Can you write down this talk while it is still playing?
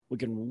we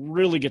can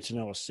really get to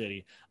know a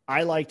city.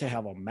 I like to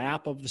have a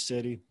map of the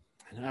city,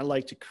 and I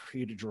like to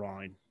create a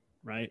drawing,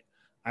 right?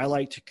 I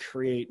like to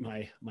create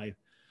my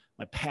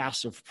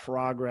passive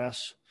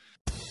progress.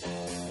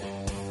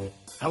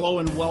 Hello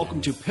and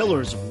welcome to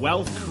Pillars of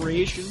Wealth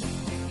Creation,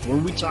 where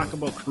we talk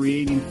about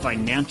creating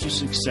financial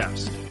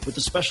success with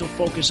a special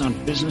focus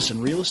on business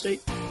and real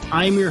estate.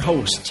 I'm your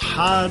host,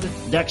 Todd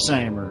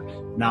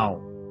Dexheimer.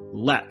 Now,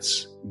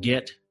 let's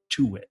get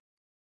to it.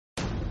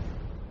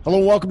 Hello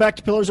and welcome back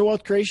to Pillars of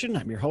Wealth Creation.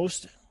 I'm your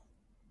host,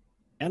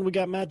 and we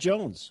got Matt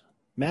Jones.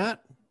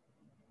 Matt,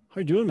 how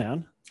are you doing,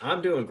 man?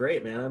 I'm doing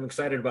great, man. I'm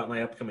excited about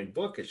my upcoming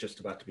book. It's just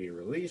about to be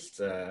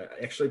released.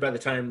 Actually, by the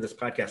time this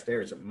podcast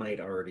airs, it might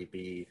already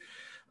be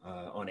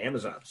on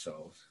Amazon.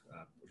 So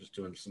we're just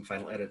doing some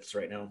final edits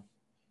right now.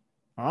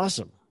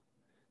 Awesome.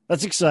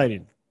 That's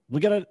exciting.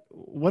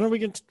 When are we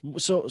going to,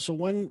 so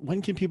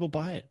when can people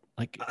buy it?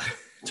 Like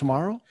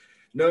tomorrow?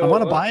 No, I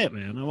want to buy it,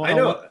 man. I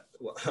know.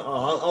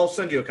 I'll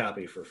send you a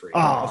copy for free.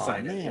 I'll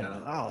sign it.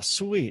 Yeah. Oh,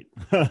 sweet.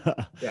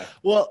 Yeah.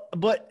 Well,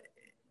 but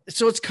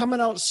so it's coming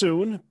out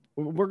soon.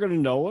 We're going to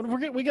know, and we're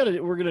going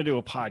to do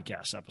a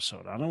podcast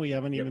episode on it. We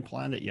haven't even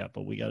planned it yet,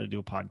 but we got to do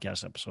a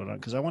podcast episode on it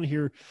because I want to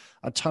hear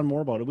a ton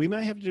more about it. We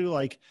might have to do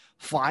like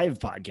 5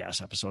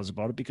 podcast episodes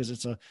about it because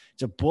it's a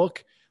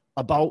book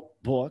about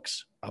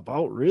books,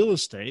 about real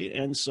estate.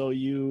 And so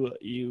you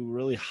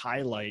really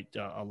highlight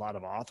a lot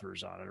of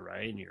authors on it,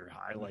 right? And you're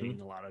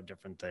highlighting a lot of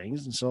different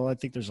things. And so I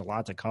think there's a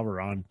lot to cover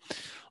on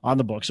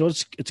the book. So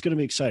it's going to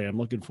be exciting. I'm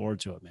looking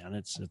forward to it, man.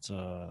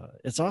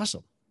 It's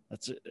awesome.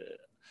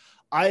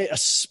 I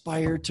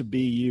aspire to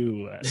be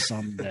you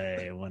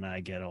someday when I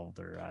get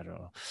older. I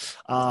don't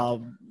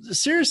know.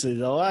 Seriously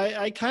though,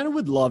 I kind of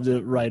would love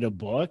to write a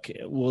book.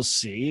 We'll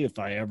see if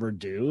I ever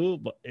do,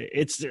 but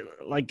it's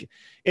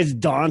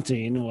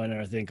daunting when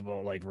I think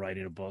about like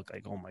writing a book.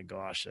 Like, oh my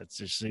gosh, that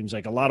just seems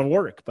like a lot of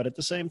work, but at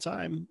the same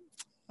time,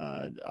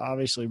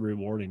 obviously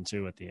rewarding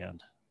too at the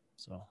end.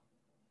 So.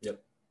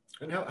 Yep.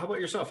 And how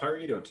about yourself? How are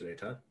you doing today,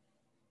 Todd?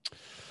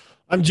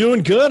 I'm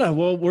doing good.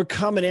 Well, we're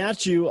coming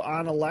at you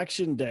on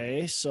election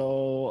day,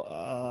 so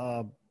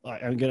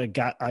I got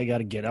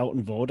to get out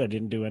and vote. I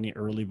didn't do any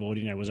early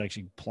voting. I was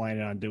actually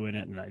planning on doing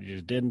it, and I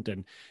just didn't.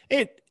 And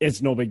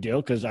it's no big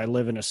deal because I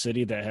live in a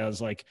city that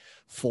has like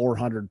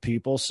 400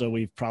 people, so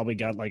we've probably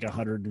got like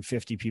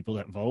 150 people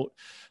that vote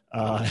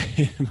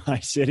in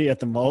my city at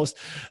the most.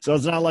 So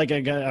it's not like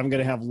I'm going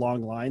to have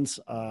long lines.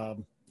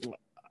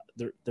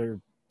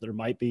 There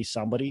might be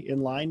somebody in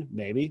line,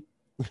 maybe.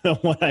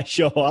 When I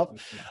show up.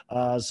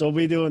 So we'll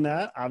be doing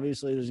that.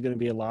 Obviously, there's going to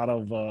be a lot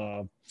of,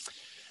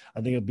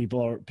 I think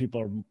people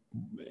are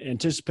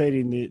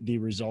anticipating the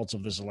results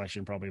of this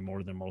election probably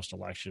more than most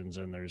elections.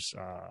 And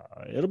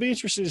it'll be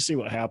interesting to see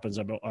what happens.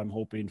 I'm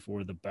hoping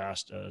for the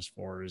best as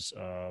far as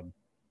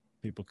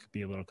people could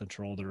be able to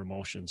control their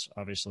emotions.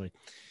 Obviously,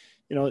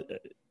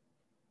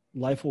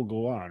 life will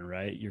go on,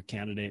 right? Your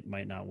candidate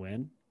might not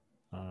win.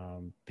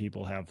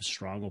 People have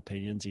strong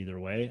opinions either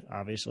way,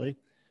 obviously.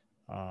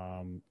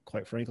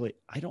 Quite frankly,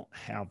 I don't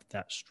have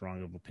that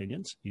strong of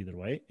opinions either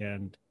way.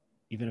 And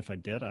even if I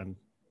did, I'm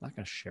not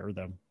going to share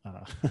them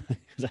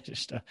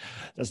because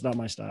that's not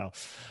my style.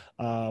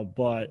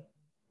 But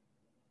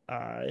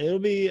it'll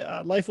be,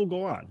 life will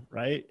go on,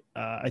 right?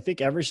 I think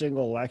every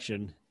single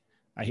election,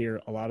 I hear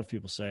a lot of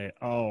people say,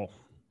 Barack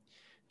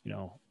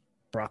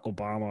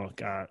Obama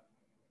got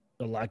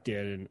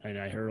elected. And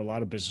I heard a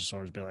lot of business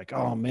owners be like,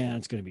 oh man,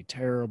 it's going to be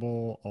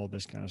terrible. All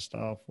this kind of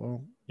stuff.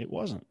 Well, it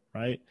wasn't,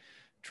 right?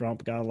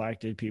 Trump got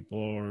elected,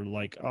 people are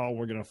like, oh,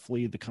 we're going to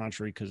flee the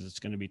country because it's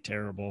going to be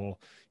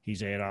terrible.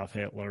 He's Adolf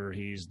Hitler.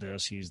 He's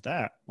this, he's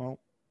that. Well,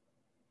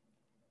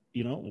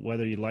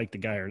 whether you like the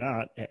guy or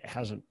not, it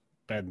hasn't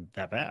been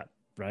that bad,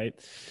 right?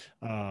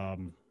 Now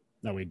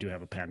we do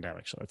have a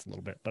pandemic, so that's a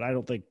little bit. But I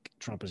don't think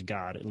Trump is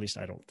God. At least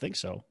I don't think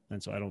so.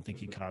 And so I don't think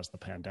he caused the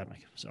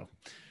pandemic. So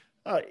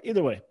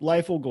either way,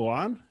 life will go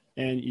on,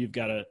 and you've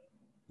got to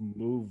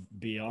move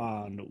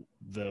beyond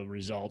the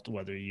result,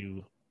 whether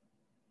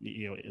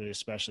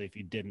especially if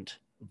you didn't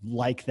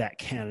like that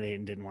candidate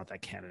and didn't want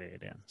that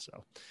candidate in.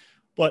 So,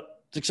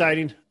 but it's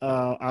exciting.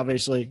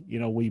 Obviously,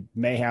 we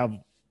may have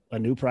a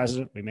new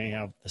president. We may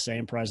have the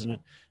same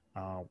president.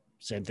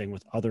 Same thing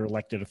with other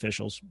elected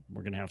officials.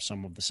 We're going to have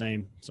some of the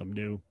same, some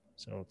new.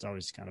 So it's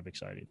always kind of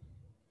exciting.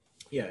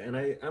 Yeah, and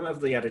I'm of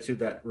the attitude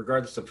that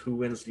regardless of who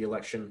wins the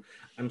election,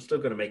 I'm still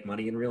going to make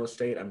money in real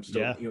estate. I'm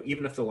still,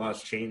 even if the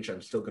laws change,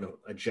 I'm still going to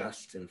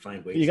adjust and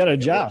find ways. You got to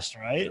adjust,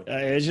 right?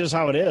 It's just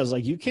how it is.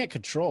 Like you can't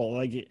control.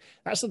 Like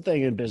that's the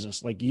thing in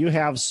business. Like you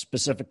have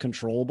specific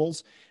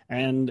controllables,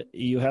 and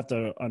you have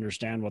to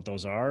understand what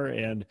those are,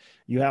 and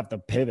you have to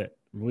pivot.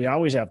 We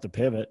always have to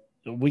pivot.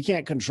 We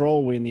can't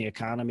control when the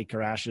economy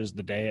crashes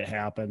the day it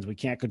happens. We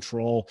can't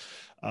control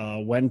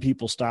when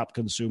people stop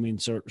consuming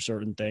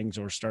certain things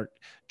or start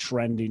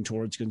trending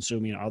towards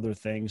consuming other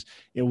things.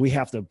 We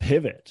have to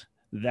pivot.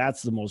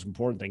 That's the most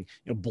important thing.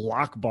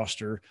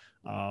 Blockbuster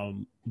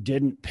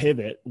didn't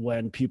pivot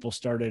when people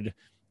started,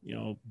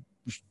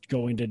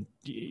 going to,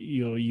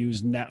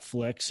 use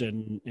Netflix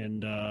and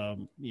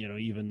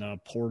even the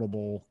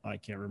portable, I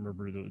can't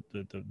remember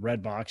the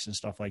Red Box and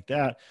stuff like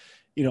that.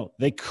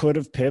 They could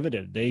have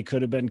pivoted. They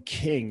could have been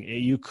king.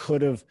 You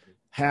could have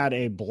had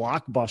a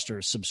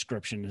Blockbuster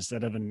subscription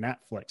instead of a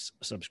Netflix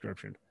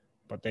subscription,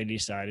 but they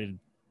decided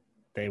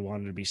they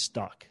wanted to be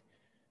stuck.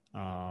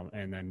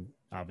 And then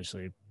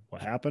obviously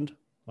what happened?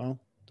 Well,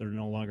 they're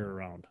no longer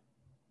around.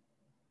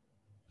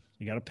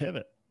 You got to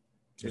pivot.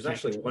 There's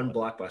actually one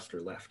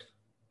Blockbuster left.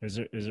 Is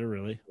there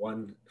really?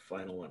 One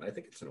final one. I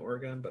think it's in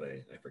Oregon, but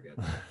I forget.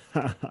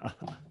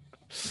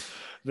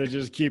 They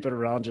just keep it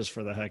around just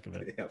for the heck of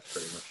it. Yeah,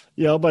 pretty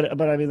much.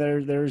 But I mean,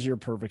 there's your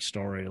perfect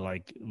story.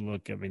 Like,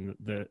 look, I mean,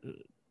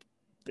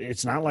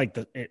 it's not like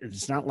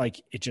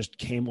it just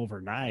came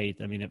overnight.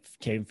 I mean, it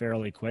came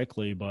fairly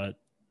quickly, but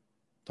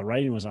the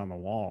writing was on the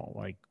wall.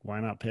 Like, why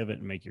not pivot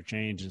and make your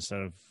change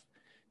instead of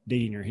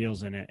digging your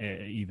heels in it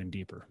even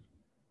deeper?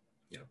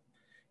 Yeah.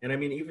 And I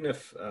mean, even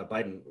if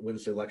Biden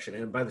wins the election,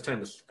 and by the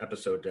time this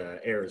episode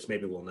airs,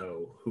 maybe we'll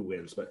know who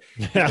wins. But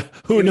yeah,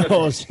 who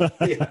knows?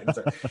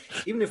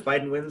 Even if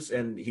Biden wins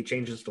and he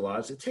changes the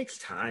laws, it takes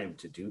time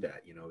to do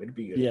that. It'd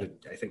be a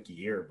good, I think,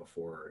 year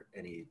before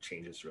any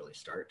changes really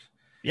start.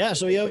 Yeah,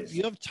 so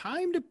you have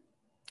time to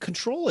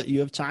control it.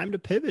 You have time to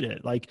pivot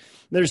it. Like,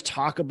 there's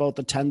talk about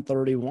the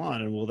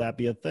 1031, and will that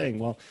be a thing?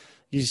 Well,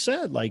 you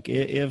said, like,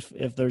 if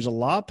there's a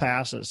law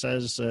passed that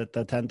says that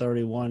the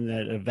 1031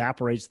 that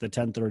evaporates the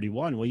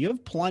 1031, well, you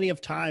have plenty of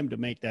time to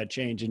make that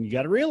change. And you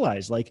got to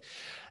realize, like,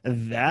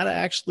 that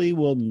actually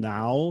will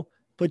now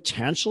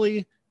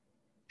potentially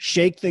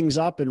shake things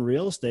up in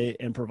real estate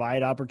and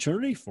provide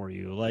opportunity for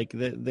you. Like,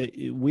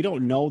 we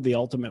don't know the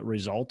ultimate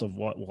result of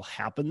what will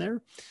happen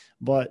there,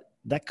 but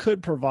that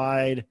could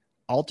provide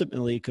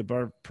opportunity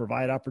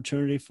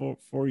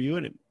for you.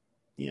 And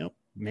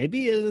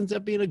maybe it ends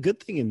up being a good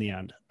thing in the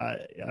end. I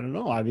don't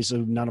know. Obviously,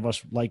 none of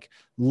us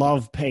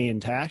love paying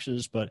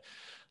taxes, but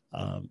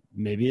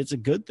maybe it's a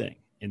good thing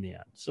in the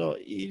end. So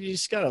you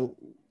just got to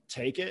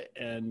take it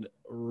and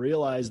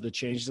realize the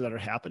changes that are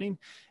happening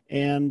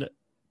and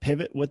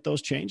pivot with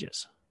those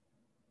changes.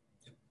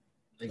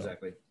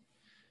 Exactly.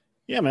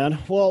 Yeah, man.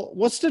 Well,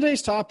 what's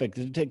today's topic?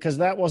 Because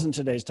that wasn't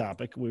today's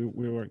topic. We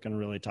weren't going to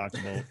really talk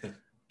about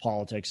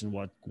politics and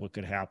what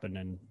could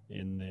happen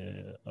in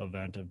the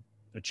event of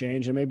a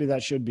change. And maybe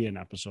that should be an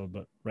episode,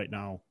 but right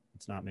now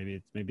it's not.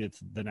 Maybe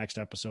it's the next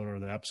episode or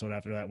the episode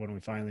after that when we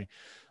finally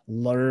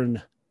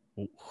learn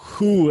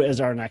who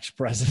is our next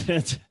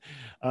president.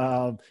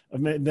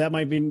 That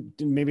might be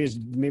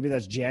maybe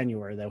that's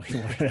January that we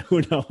learn.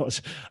 Who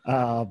knows?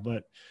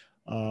 But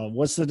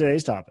what's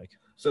today's topic?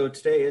 So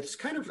today it's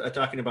kind of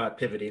talking about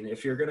pivoting.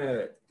 If you're going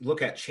to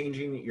look at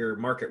changing your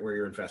market where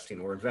you're investing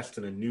or invest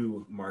in a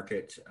new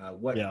market,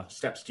 what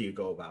steps do you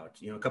go about?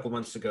 A couple of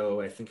months ago,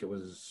 I think it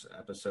was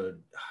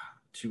episode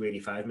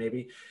 285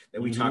 maybe,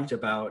 that we talked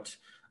about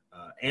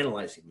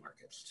analyzing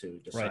markets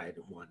to decide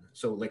one.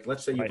 So like,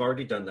 let's say you've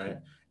already done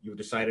that. You've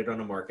decided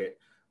on a market.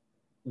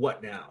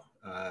 What now?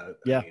 I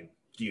mean,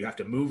 do you have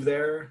to move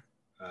there?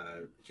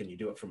 Can you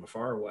do it from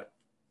afar or what?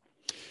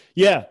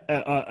 Yeah.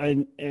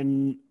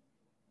 And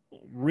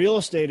real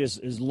estate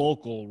is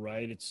local,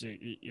 right?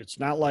 It's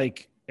not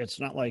like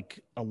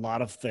a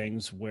lot of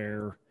things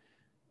where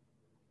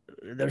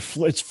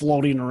it's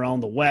floating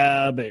around the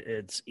web.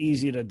 It's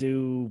easy to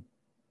do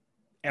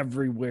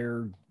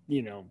everywhere,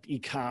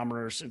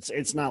 e-commerce.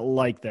 It's not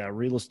like that.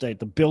 Real estate,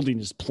 the building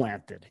is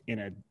planted in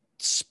a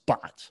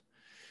spot.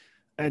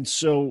 And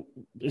so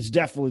it's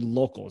definitely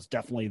local. It's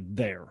definitely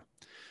there.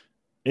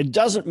 It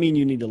doesn't mean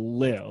you need to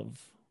live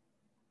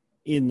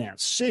in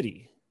that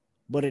city.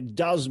 But it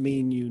does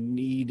mean you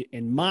need,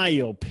 in my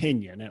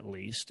opinion, at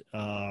least,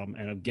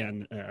 and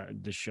again,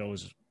 this show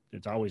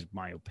it's always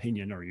my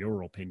opinion or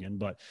your opinion,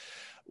 but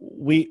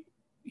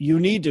you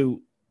need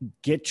to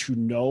get to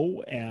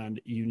know and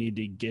you need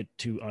to get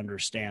to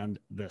understand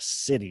the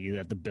city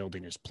that the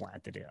building is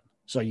planted in.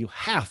 So you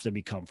have to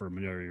become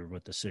familiar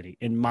with the city,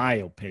 in my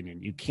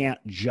opinion. You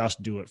can't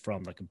just do it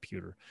from the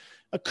computer.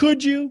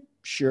 Could you?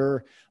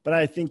 Sure. But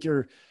I think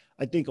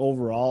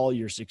overall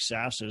your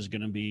success is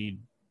going to be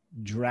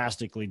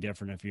drastically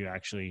different if you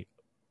actually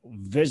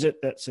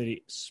visit that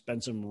city,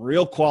 spend some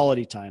real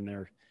quality time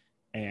there,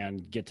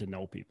 and get to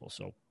know people.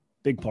 So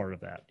big part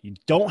of that. You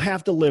don't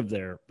have to live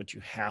there, but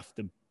you have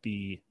to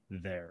be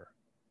there.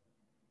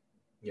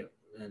 Yeah.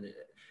 And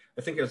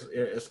I think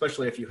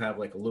especially if you have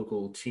like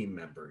local team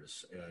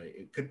members,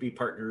 it could be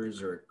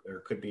partners or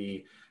could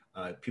be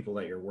people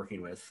that you're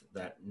working with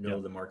that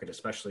know the market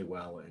especially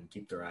well and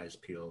keep their eyes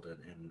peeled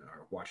and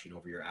are watching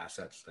over your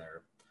assets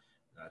there.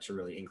 To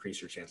really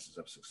increase your chances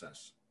of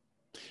success.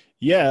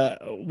 Yeah.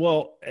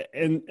 Well,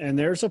 and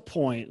there's a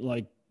point,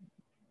 like,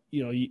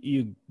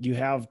 you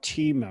have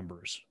team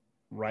members,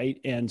 right?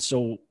 And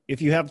so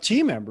if you have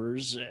team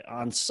members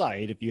on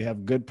site, if you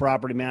have good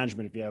property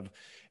management, if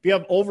you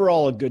have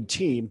overall a good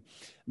team,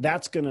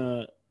 that's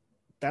going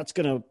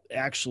to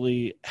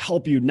actually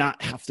help you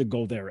not have to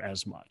go there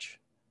as much.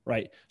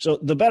 Right. So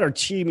the better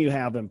team you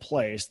have in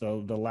place, the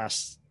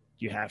less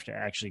you have to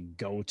actually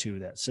go to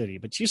that city,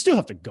 but you still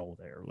have to go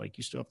there. Like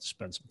you still have to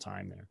spend some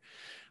time there.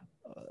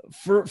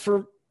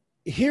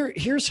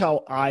 Here's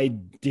how I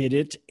did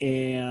it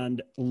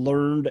and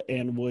learned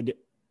and would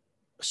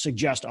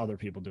suggest other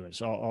people do it.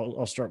 So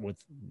I'll start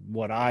with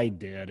what I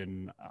did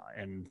and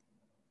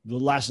the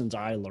lessons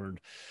I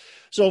learned.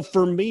 So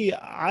for me,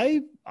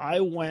 I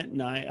went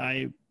and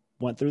I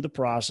went through the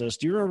process.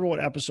 Do you remember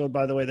what episode,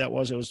 by the way, that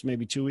was? It was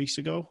maybe 2 weeks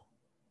ago.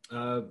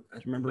 I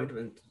remember? Might have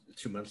been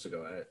 2 months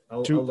ago.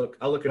 I'll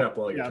look it up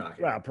while you're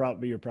talking. Yeah,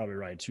 you're probably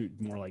right.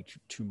 More like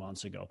 2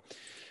 months ago.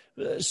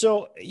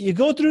 So you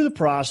go through the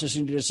process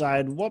and you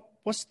decide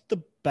what's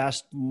the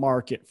best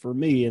market for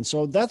me. And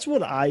so that's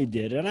what I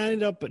did. And I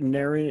ended up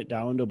narrowing it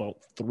down to about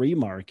 3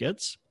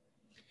 markets.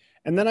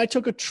 And then I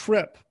took a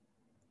trip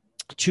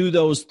to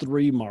those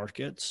 3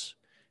 markets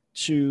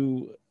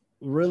to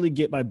really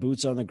get my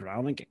boots on the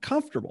ground and get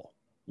comfortable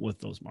with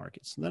those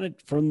markets. And then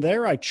from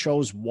there, I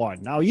chose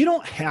 1. Now, you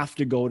don't have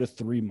to go to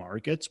 3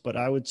 markets, but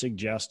I would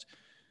suggest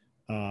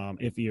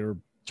if you're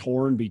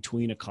torn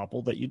between a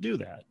couple that you do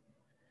that.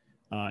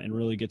 And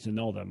really get to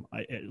know them.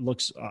 It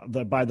looks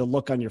by the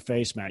look on your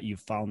face, Matt, you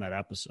found that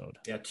episode.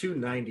 Yeah,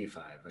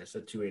 295. I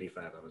said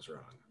 285. I was wrong.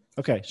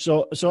 Okay,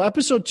 so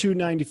episode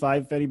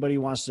 295. If anybody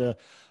wants to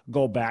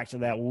go back to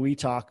that,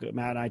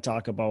 Matt and I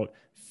talk about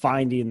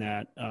finding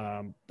that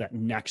that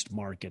next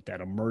market, that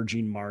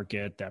emerging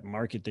market, that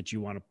market that you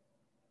want to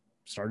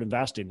start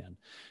investing in.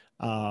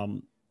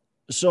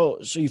 So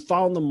you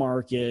found the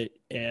market,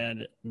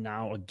 and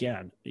now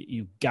again,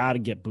 you got to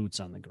get boots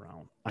on the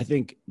ground. I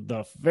think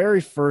the very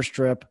first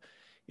trip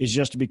is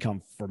just to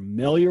become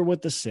familiar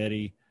with the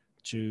city,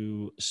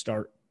 to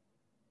start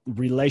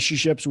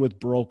relationships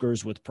with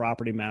brokers, with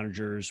property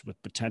managers,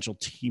 with potential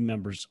team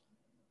members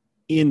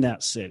in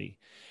that city.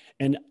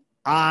 And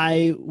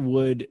I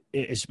would,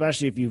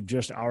 especially if you've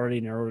just already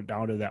narrowed it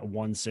down to that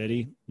one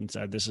city and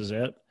said, this is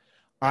it,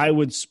 I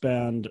would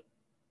spend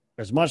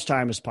as much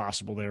time as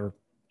possible there.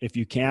 If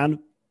you can,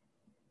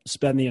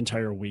 spend the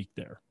entire week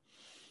there,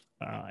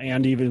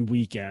 and even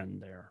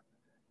weekend there.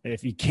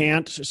 If you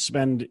can't,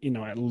 spend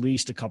at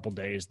least a couple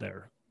days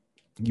there.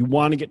 You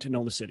want to get to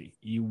know the city.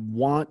 You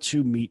want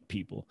to meet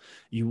people.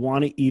 You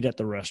want to eat at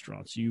the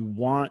restaurants. You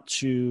want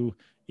to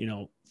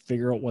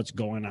figure out what's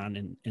going on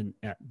in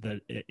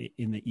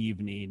the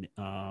evening,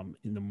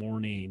 in the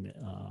morning.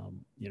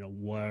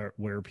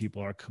 Where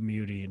people are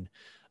commuting.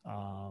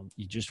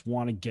 You just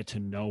want to get to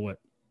know it.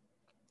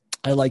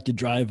 I like to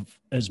drive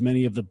as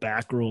many of the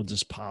back roads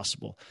as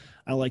possible.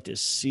 I like to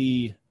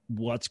see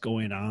what's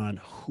going on,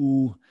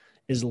 who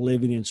is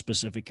living in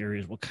specific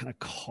areas, what kind of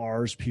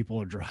cars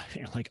people are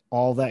driving, like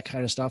all that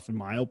kind of stuff, in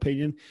my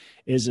opinion,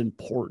 is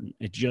important.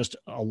 It just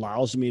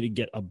allows me to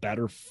get a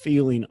better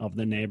feeling of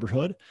the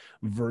neighborhood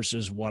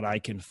versus what I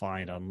can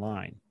find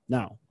online.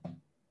 Now,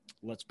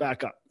 let's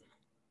back up.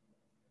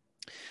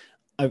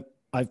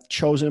 I've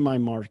chosen my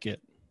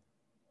market.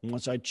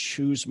 Once I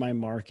choose my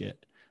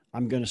market,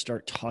 I'm going to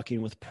start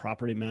talking with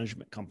property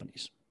management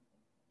companies.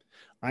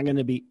 I'm going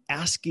to be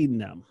asking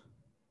them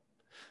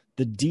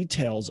the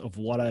details of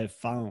what I've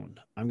found.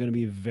 I'm going to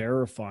be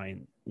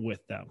verifying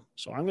with them.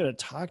 So I'm going to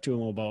talk to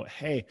them about,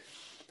 hey,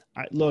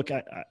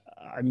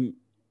 I'm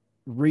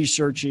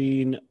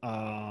researching.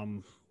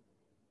 I'm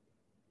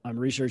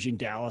researching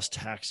Dallas,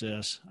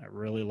 Texas. I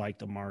really like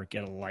the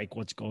market. I like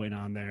what's going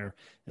on there.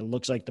 It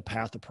looks like the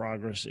path of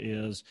progress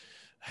is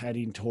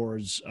heading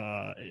towards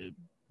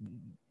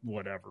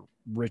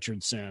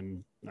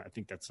Richardson. I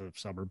think that's a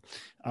suburb.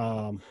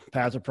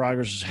 Path of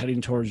progress is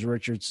heading towards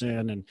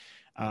Richardson, and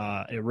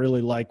I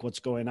really like what's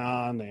going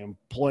on.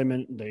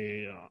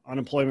 The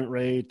unemployment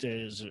rate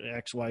is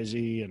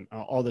XYZ, and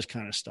all this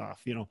kind of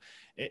stuff.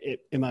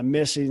 Am I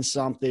missing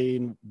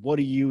something? What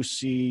are you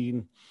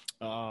seeing?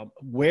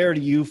 Where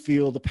do you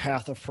feel the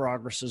path of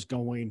progress is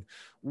going?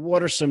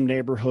 What are some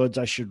neighborhoods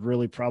I should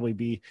really probably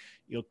be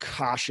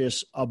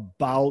cautious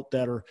about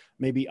that are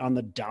maybe on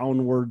the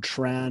downward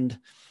trend?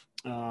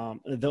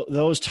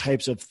 Those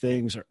types of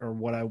things are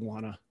what I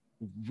want to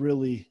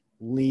really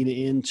lean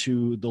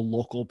into the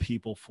local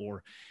people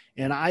for.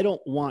 And I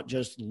don't want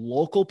just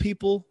local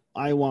people.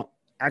 I want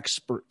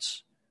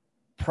experts,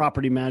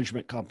 property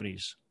management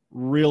companies,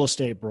 real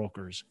estate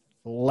brokers,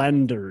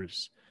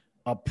 lenders,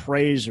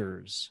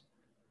 appraisers.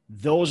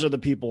 Those are the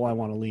people I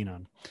want to lean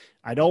on.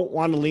 I don't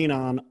want to lean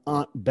on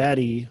Aunt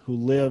Betty, who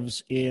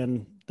lives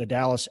in the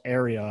Dallas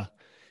area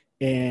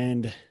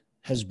and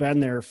has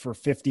been there for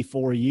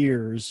 54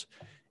 years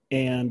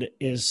and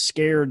is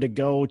scared to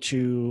go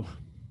to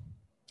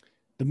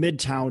the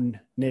Midtown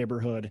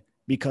neighborhood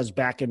because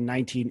back in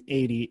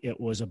 1980, it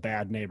was a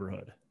bad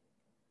neighborhood,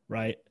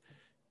 right?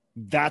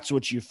 That's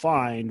what you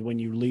find when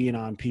you lean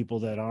on people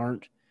that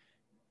aren't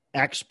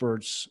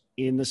experts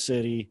in the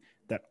city,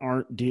 that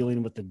aren't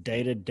dealing with the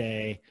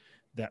day-to-day,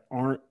 that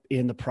aren't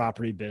in the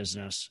property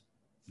business.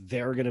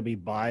 They're going to be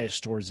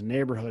biased towards the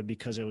neighborhood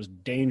because it was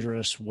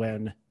dangerous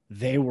when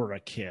they were a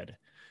kid.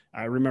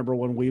 I remember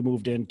when we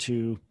moved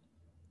into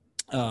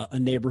a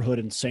neighborhood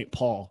in St.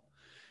 Paul,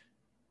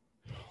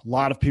 a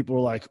lot of people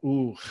were like,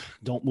 ooh,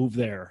 don't move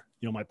there.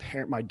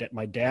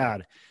 my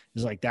dad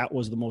is like, that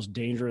was the most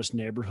dangerous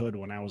neighborhood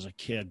when I was a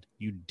kid.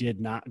 You did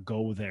not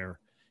go there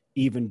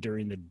even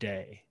during the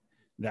day.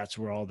 That's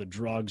where all the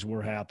drugs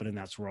were happening.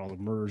 That's where all the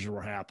murders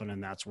were happening.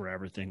 That's where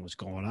everything was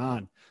going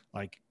on.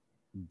 Like,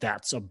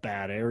 that's a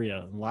bad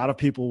area. A lot of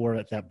people were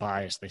at that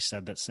bias. They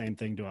said that same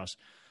thing to us.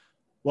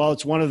 Well,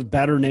 it's one of the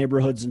better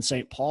neighborhoods in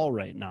St. Paul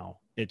right now.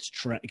 It's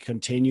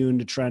continuing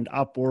to trend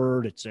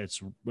upward. It's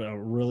a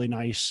really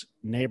nice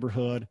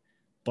neighborhood,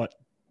 but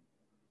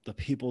the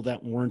people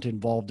that weren't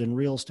involved in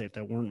real estate,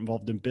 that weren't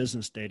involved in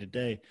business day to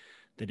day,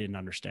 they didn't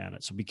understand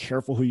it. So be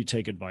careful who you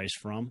take advice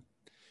from.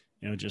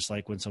 Just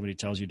like when somebody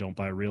tells you don't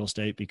buy real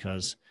estate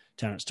because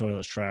tenant's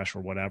toilet's trash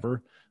or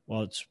whatever.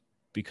 Well, it's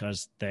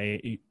because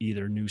they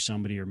either knew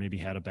somebody or maybe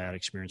had a bad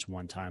experience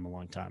one time a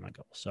long time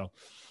ago. So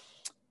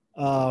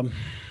I'm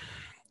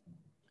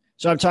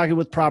talking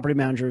with property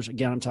managers.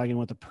 Again, I'm talking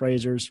with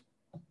appraisers.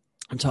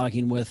 I'm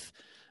talking with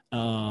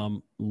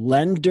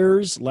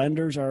lenders.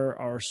 Lenders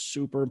are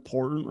super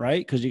important, right?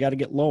 Because you got to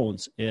get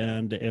loans.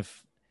 And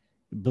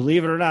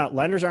believe it or not,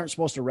 lenders aren't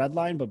supposed to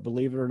redline, but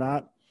believe it or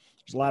not,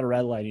 there's a lot of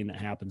redlining that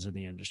happens in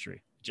the industry.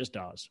 It just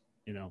does.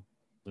 They're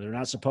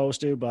not supposed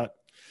to, but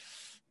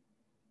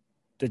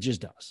it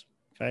just does.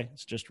 Okay.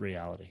 It's just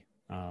reality.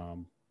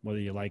 Whether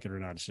you like it or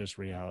not, it's just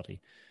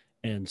reality.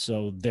 And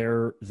so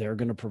they're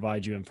going to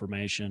provide you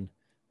information.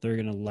 They're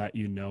going to let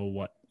you know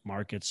what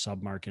markets,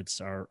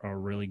 submarkets are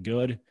really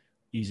good,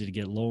 easy to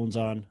get loans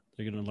on.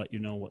 They're going to let you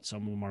know what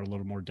some of them are a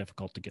little more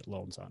difficult to get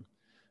loans on.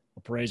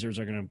 Appraisers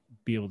are going to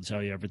be able to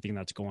tell you everything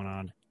that's going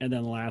on. And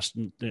then last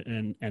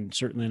and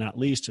certainly not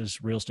least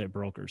is real estate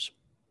brokers.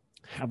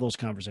 Have those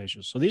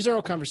conversations. So these are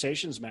all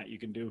conversations, Matt, you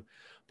can do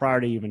prior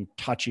to even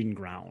touching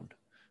ground.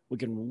 We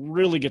can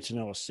really get to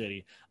know a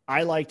city.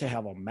 I like to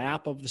have a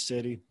map of the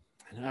city,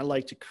 and I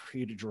like to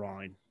create a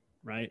drawing,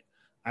 right?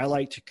 I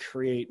like to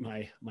create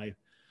my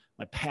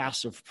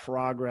passive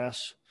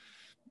progress.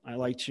 I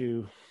like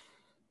to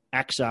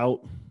X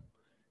out,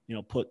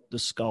 put the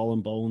skull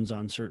and bones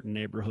on certain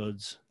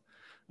neighborhoods.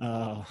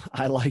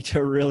 I like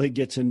to really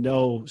get to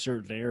know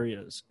certain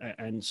areas.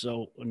 And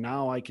so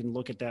now I can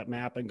look at that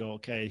map and go,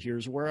 okay,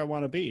 here's where I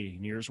want to be.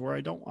 And here's where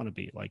I don't want to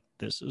be. Like,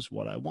 this is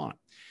what I want.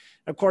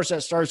 Of course,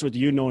 that starts with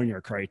you knowing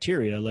your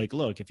criteria. Like,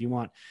 look, if you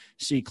want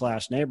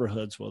C-class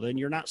neighborhoods, well, then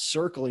you're not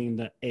circling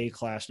the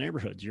A-class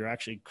neighborhoods. You're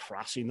actually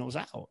crossing those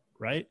out,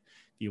 right?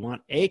 If you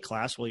want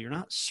A-class, well, you're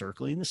not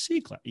circling the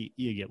C-class.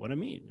 You get what I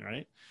mean,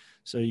 right?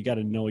 So you got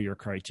to know your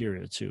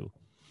criteria too.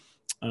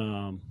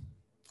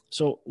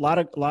 So a lot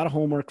of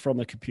homework from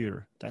the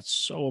computer. That's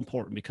so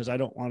important because I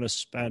don't want to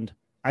spend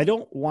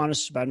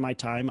my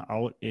time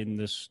out in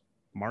this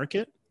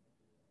market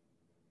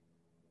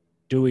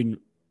doing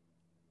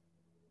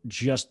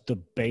just the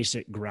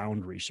basic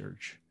ground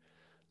research.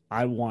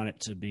 I want it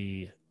to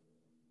be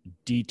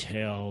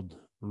detailed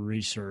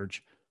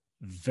research,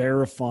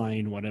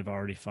 verifying what I've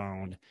already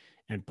found,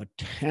 and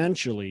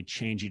potentially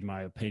changing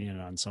my opinion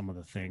on some of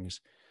the things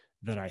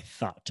that I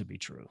thought to be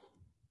true.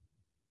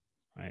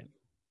 Right.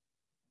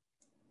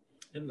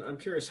 And I'm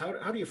curious, how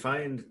do you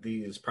find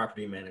these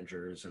property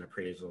managers and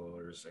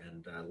appraisals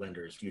and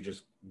lenders? Do you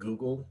just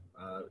Google,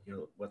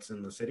 what's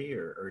in the city,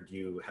 or do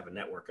you have a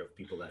network of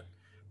people that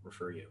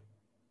refer you?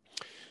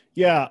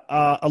 Yeah,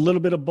 a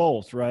little bit of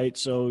both, right?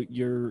 So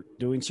you're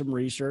doing some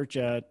research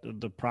at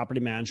the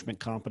property management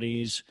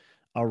companies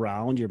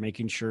around. You're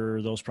making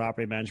sure those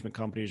property management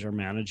companies are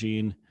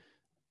managing,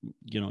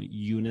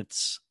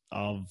 units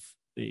of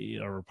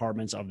or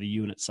apartments of the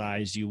unit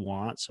size you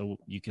want. So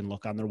you can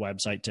look on their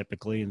website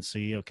typically and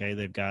see, okay,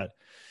 they've got,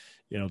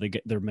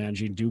 they're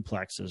managing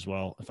duplexes.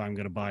 Well, if I'm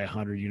going to buy a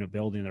 100-unit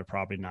building, they're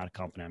probably not a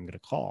company I'm going to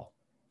call.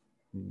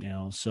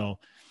 So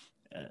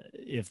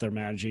if they're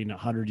managing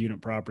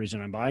 100-unit properties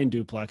and I'm buying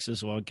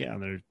duplexes, well, again,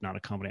 they're not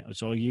a company.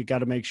 So you got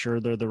to make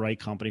sure they're the right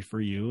company for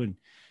you,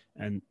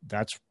 and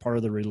that's part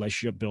of the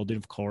relationship building,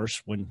 of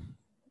course, when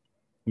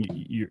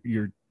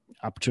your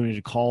opportunity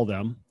to call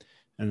them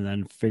and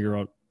then figure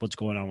out what's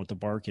going on with the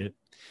market.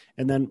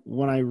 And then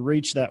when I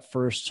reach that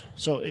first,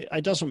 so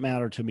it doesn't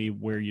matter to me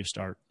where you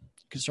start.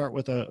 You can start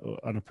with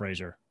an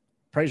appraiser.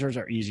 Appraisers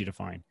are easy to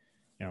find.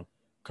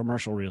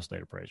 Commercial real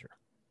estate appraiser.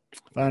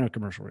 Find a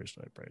commercial real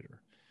estate appraiser.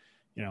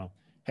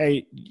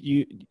 Hey,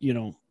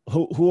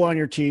 who on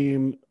your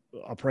team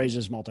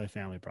appraises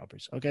multifamily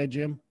properties? Okay,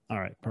 Jim. All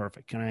right,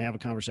 perfect. Can I have a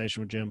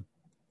conversation with Jim?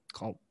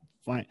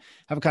 Have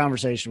a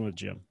conversation with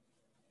Jim.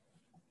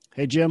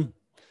 Hey, Jim.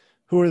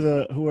 Who are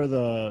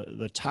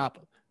the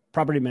top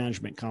property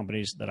management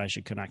companies that I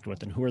should connect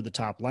with, and who are the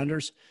top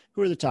lenders?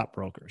 Who are the top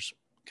brokers?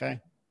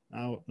 Okay.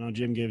 Now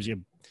Jim gives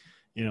you,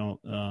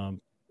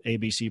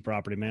 ABC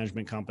Property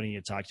Management Company.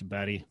 You talk to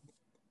Betty,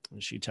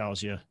 and she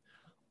tells you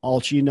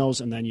all she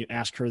knows, and then you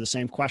ask her the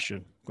same question.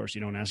 Of course,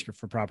 you don't ask her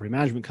for property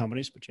management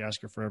companies, but you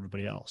ask her for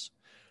everybody else,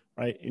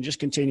 right? And just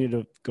continue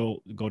to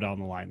go down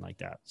the line like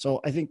that. So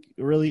I think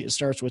really it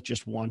starts with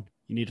just one.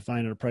 You need to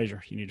find an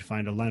appraiser. You need to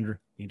find a lender.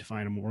 You need to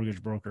find a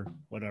mortgage broker,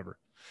 whatever.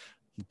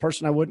 The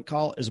person I wouldn't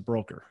call is a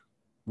broker.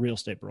 real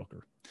estate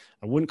broker.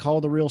 I wouldn't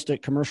call the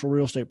commercial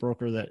real estate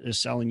broker that is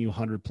selling you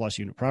 100+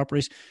 unit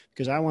properties,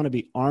 because I want to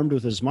be armed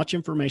with as much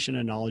information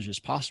and knowledge as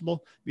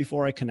possible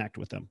before I connect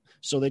with them.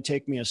 So they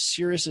take me as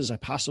serious as I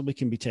possibly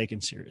can be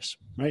taken serious,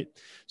 right?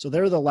 So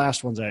they're the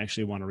last ones I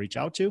actually want to reach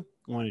out to.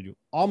 I want to do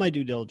all my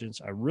due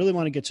diligence. I really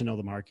want to get to know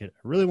the market.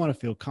 I really want to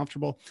feel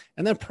comfortable.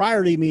 And then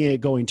prior to me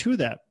going to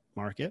that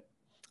market,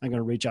 I'm going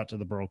to reach out to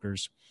the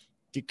brokers,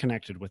 get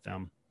connected with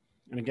them.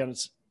 And again,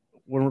 it's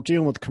when we're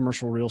dealing with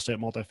commercial real estate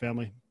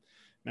multifamily,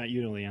 Matt,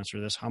 you know the answer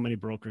to this. How many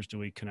brokers do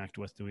we connect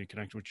with? Do we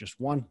connect with just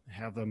one,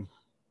 have them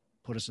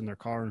put us in their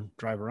car and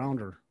drive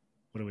around, or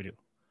what do we do?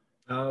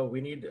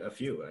 We need a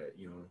few,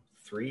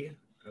 3,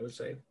 I would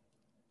say.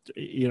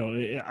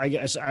 I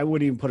guess I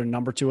wouldn't even put a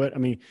number to it. I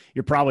mean,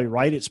 you're probably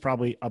right. It's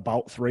probably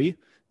about 3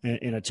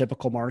 in a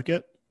typical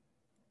market.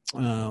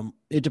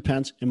 It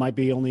depends. It might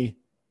be only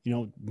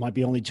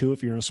 2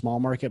 if you're in a small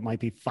market. It might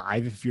be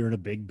 5 if you're in a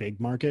big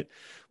market.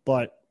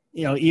 But,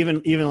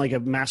 even like a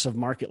massive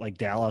market like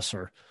Dallas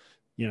or,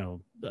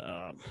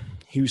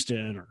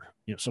 Houston or,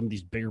 some of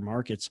these bigger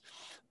markets,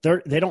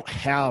 they don't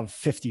have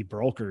 50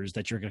 brokers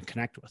that you're going to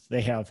connect with.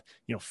 They have,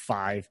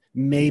 5,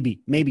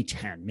 maybe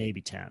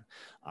 10.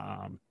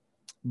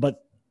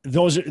 But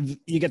those are,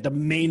 you get the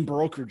main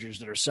brokerages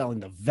that are selling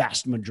the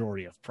vast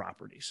majority of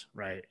properties,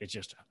 right? It's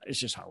just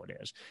how it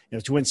is.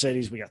 Twin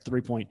Cities, we got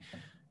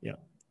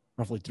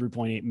roughly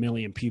 3.8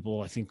 million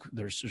people. I think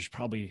there's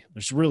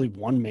really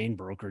one main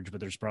brokerage,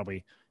 but there's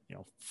probably,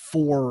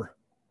 4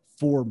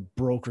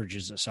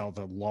 brokerages that sell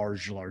the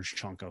large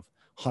chunk of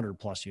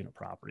 100+ unit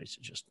properties.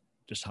 It's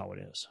just how it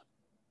is.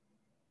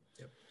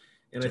 Yep.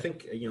 And I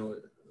think,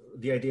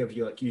 the idea of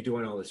you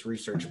doing all this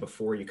research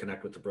before you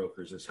connect with the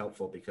brokers is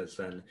helpful, because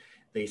then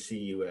they see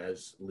you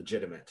as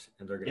legitimate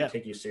and they're going to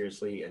take you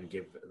seriously and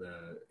give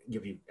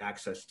you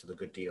access to the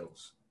good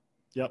deals.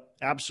 Yep.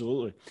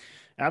 Absolutely.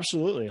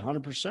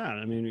 100%.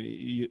 I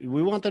mean,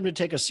 we want them to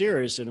take us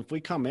serious. And if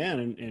we come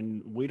in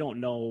and we don't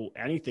know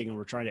anything and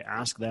we're trying to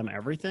ask them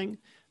everything,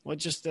 well,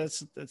 they're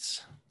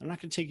not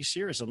going to take you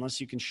serious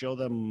unless you can show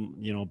them,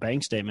 a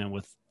bank statement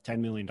with $10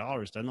 million,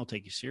 then they'll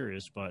take you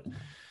serious. But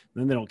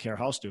then they don't care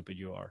how stupid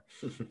you are.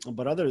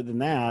 But other than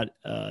that,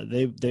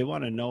 they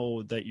want to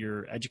know that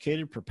you're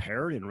educated,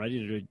 prepared, and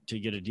ready to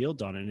get a deal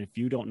done. And if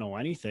you don't know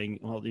anything,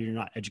 well, you're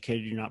not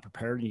educated, you're not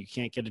prepared, and you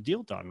can't get a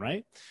deal done,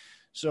 right?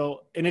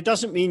 So, and it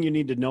doesn't mean you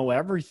need to know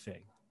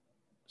everything.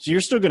 So you're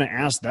still going to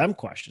ask them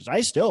questions. I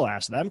still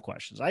ask them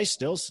questions.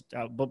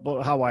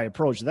 But how I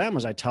approach them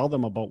is I tell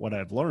them about what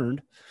I've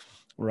learned,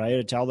 right?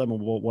 I tell them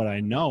about what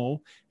I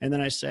know. And then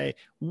I say,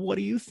 what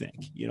do you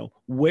think?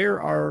 Where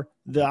are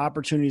the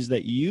opportunities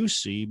that you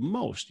see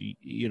most?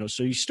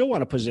 So you still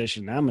want to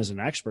position them as an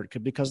expert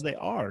because they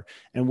are,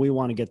 and we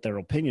want to get their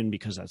opinion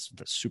because that's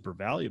super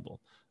valuable.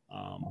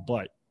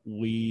 But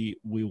we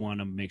want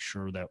to make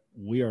sure that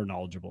we are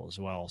knowledgeable as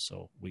well.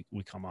 So we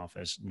come off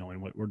as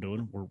knowing what we're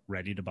doing. We're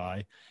ready to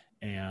buy,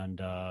 and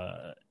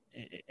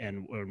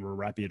we're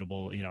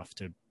reputable enough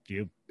to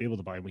be able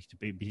to buy. We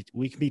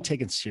can be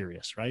taken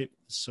serious, right?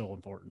 It's so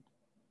important.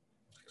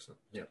 Excellent.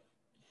 Yeah.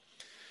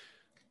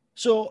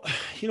 So,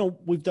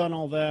 we've done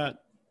all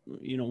that,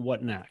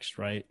 what next,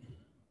 right?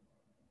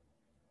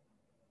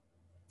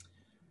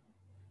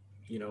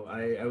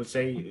 I would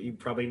say you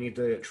probably need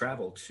to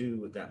travel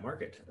to that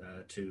market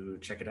to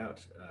check it out,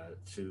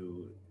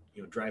 to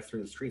drive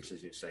through the streets,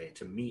 as you say,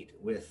 to meet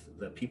with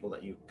the people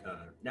that you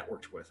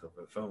networked with over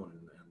the phone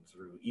and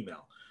through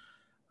email,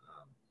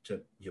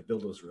 to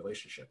build those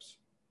relationships.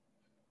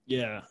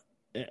 Yeah,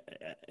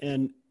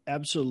 and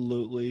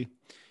absolutely.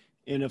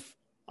 And if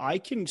I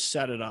can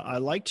set it up, I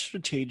like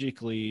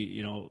strategically,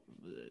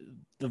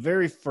 the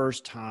very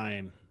first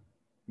time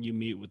you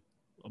meet with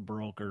a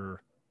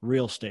broker,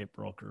 real estate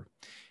broker,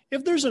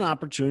 if there's an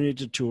opportunity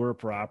to tour a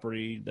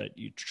property that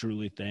you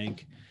truly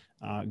think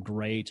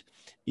great,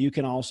 you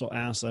can also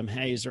ask them,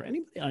 hey, is there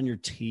anybody on your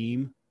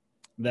team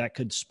that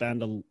could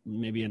spend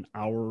maybe an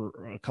hour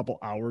or a couple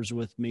hours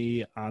with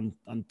me on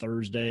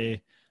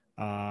Thursday?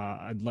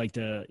 I'd like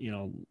to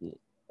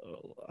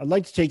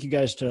take you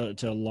guys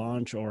to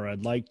lunch, or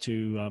I'd like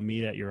to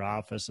meet at your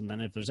office. And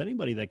then if there's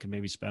anybody that could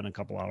maybe spend a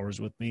couple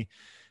hours with me,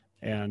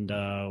 and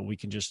we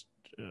can just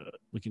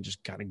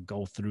kind of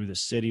go through the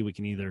city. We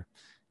can either,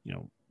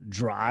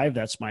 drive,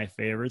 that's my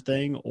favorite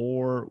thing,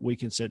 or we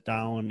can sit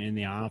down in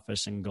the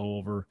office and go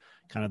over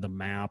kind of the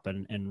map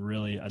and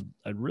really,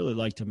 I'd really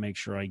like to make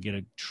sure I get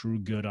a true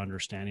good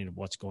understanding of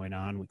what's going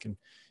on.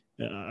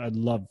 I'd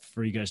love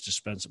for you guys to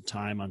spend some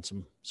time on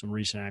some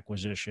recent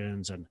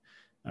acquisitions and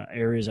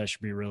areas I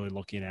should be really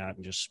looking at,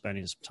 and just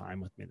spending some time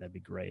with me. That'd be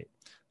great.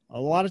 A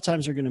lot of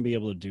times they're going to be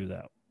able to do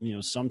that.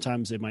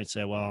 Sometimes they might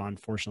say, well,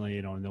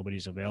 unfortunately,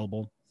 nobody's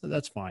available.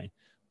 That's fine.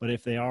 But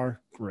if they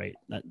are, great.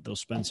 They'll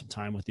spend some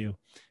time with you,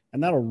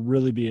 and that'll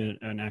really be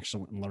an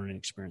excellent learning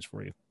experience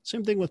for you.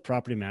 Same thing with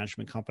property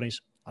management companies.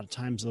 A lot of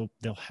times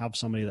they'll have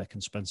somebody that can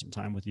spend some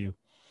time with you,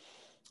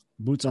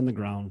 boots on the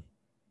ground.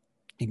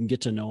 You can get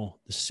to know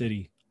the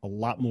city a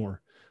lot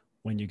more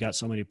when you got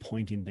somebody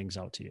pointing things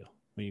out to you,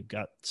 when you've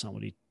got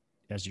somebody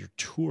as your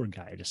tour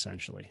guide,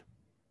 essentially.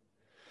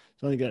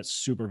 So I think that's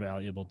super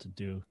valuable to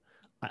do.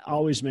 I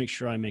always make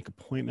sure I make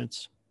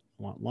appointments.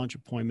 I want lunch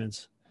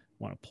appointments. I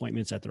want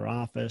appointments at their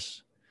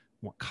office.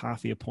 I want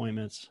coffee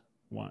appointments.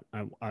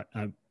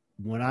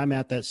 When I'm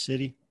at that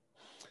city,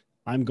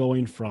 I'm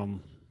going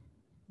from,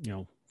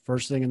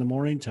 first thing in the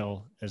morning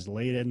till as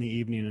late in the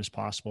evening as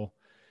possible,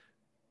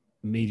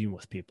 meeting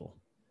with people,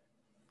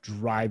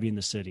 driving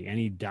the city.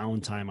 Any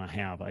downtime I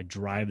have, I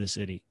drive the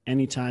city.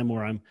 Anytime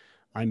where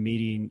I'm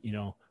meeting,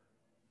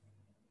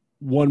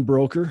 one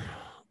broker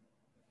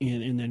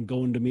and then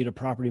going to meet a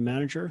property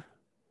manager,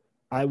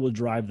 I will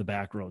drive the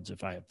back roads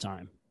if I have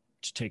time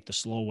to take the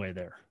slow way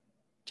there.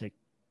 Take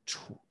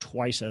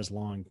twice as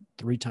long,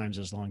 3 times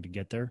as long to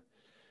get there.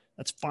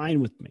 That's fine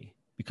with me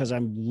because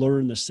I'm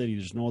learning the city.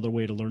 There's no other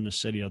way to learn the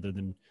city other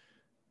than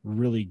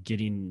really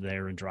getting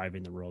there and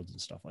driving the roads and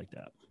stuff like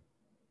that.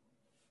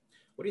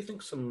 What do you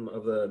think some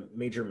of the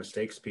major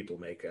mistakes people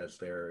make as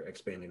they're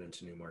expanding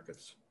into new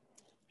markets?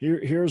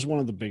 Here's one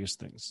of the biggest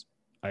things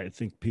I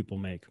think people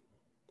make.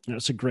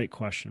 That's a great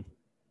question.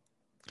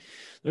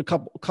 There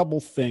are a couple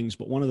things,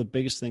 but one of the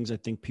biggest things I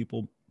think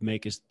people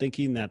make is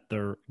thinking that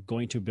they're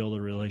going to build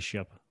a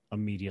relationship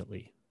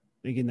immediately,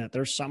 thinking that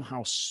they're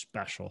somehow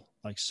special,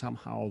 like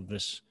somehow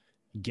this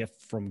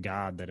gift from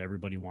God that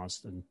everybody wants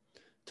them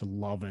to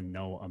love and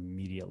know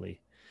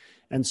immediately.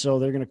 And so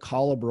they're going to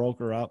call a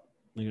broker up.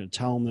 They're going to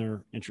tell them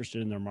they're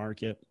interested in their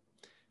market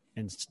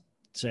and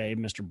say,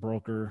 Mr.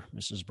 Broker,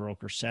 Mrs.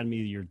 Broker, send me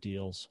your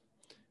deals.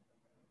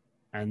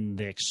 And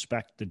they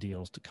expect the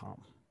deals to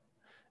come.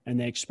 And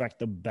they expect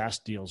the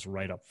best deals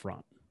right up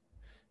front.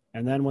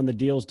 And then when the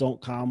deals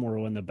don't come, or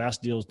when the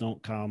best deals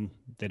don't come,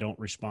 they don't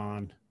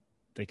respond.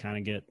 They kind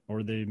of get,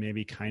 or they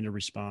maybe kind of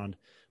respond,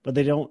 but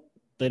they don't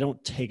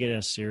take it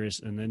as serious.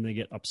 And then they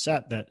get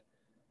upset that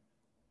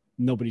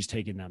nobody's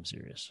taking them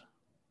serious.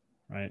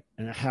 Right.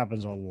 And it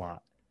happens a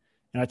lot.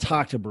 And I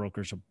talk to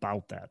brokers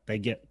about that. They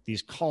get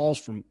these calls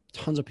from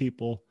tons of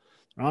people.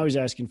 They're always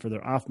asking for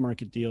their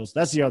off-market deals.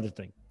 That's the other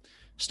thing.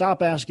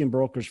 Stop asking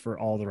brokers for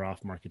all their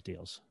off-market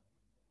deals.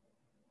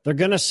 They're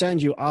going to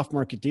send you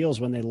off-market deals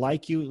when they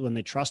like you, when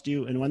they trust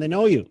you, and when they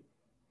know you.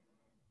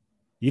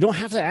 You don't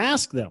have to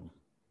ask them.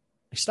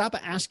 Stop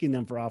asking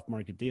them for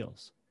off-market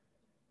deals.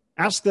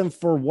 Ask them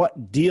for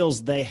what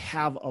deals they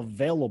have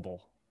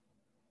available.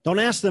 Don't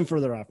ask them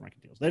for their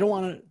off-market deals. They don't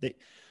want to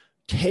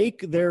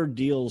take their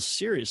deals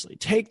seriously.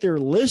 Take their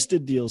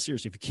listed deals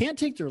seriously. If you can't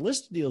take their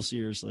listed deals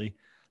seriously,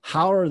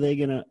 how are they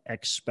going to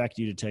expect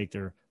you to take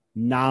their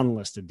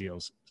non-listed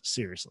deals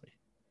seriously?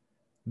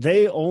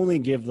 They only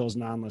give those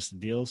non-listed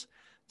deals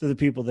to the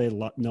people they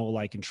know,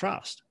 like, and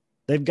trust.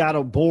 They've got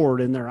a board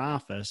in their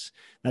office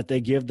that they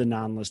give the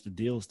non-listed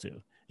deals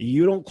to.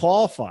 You don't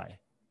qualify.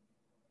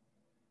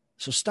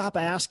 So stop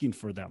asking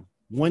for them.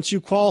 Once you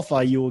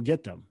qualify, you will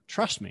get them.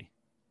 Trust me.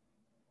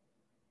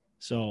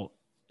 So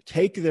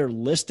take their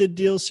listed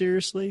deals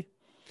seriously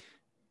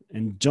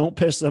and don't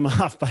piss them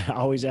off by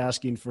always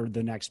asking for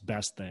the next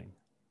best thing.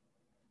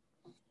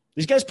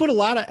 These guys put a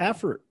lot of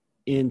effort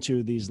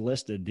into these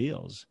listed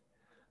deals.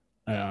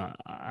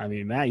 I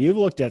mean, Matt, you've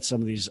looked at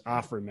some of these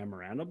offering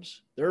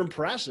memorandums. They're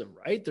impressive,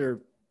 right? They're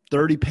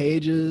 30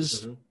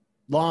 pages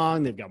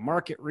long. They've got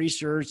market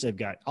research. They've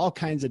got all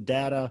kinds of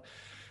data.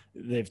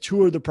 They've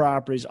toured the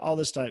properties, all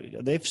this stuff.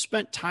 They've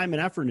spent time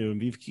and effort into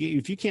them.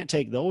 If you can't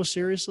take those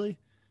seriously,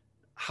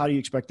 how do you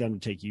expect them to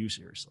take you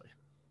seriously?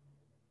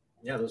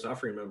 Yeah, those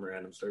offering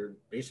memorandums, they're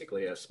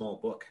basically a small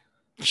book.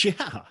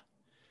 Yeah,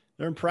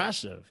 they're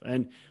impressive.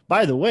 And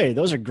by the way,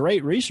 those are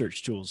great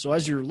research tools. So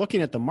as you're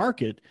looking at the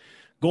market,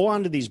 go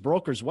onto these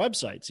brokers'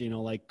 websites,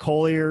 like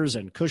Colliers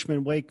and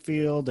Cushman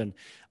Wakefield and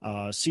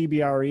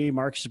CBRE,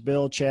 Marcus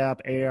Bilchap,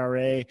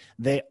 ARA.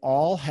 They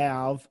all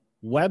have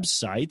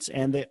websites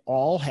and they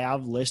all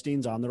have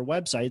listings on their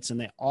websites, and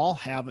they all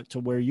have it to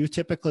where you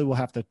typically will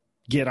have to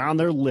get on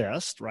their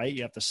list, right?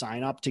 You have to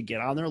sign up to get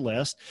on their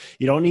list.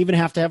 You don't even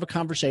have to have a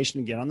conversation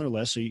to get on their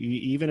list. So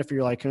even if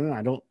you're like,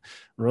 I don't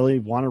really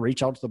want to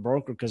reach out to the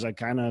broker because I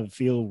kind of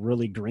feel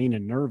really green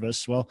and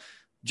nervous. Well,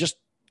 just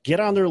get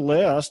on their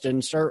list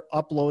and start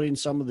uploading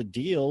some of the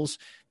deals.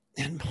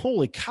 And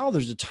holy cow,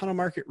 there's a ton of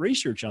market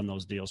research on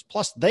those deals.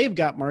 Plus, they've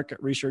got market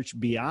research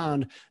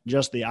beyond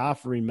just the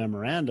offering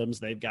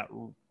memorandums. They've got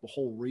a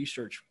whole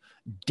research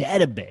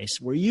database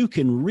where you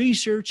can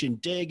research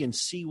and dig and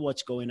see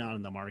what's going on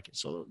in the market.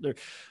 So there's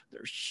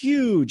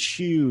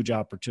huge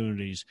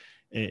opportunities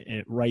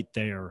right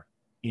there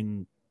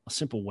in a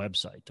simple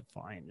website to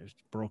find. There's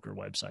a broker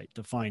website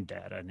to find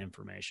data and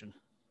information.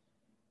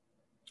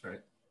 All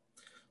right.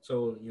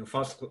 So,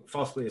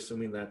 falsely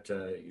assuming that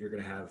you're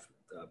going to have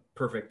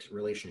perfect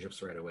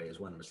relationships right away is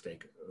one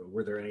mistake.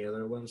 Were there any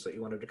other ones that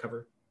you wanted to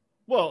cover?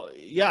 Well,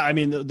 yeah, I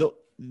mean,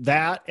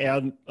 that,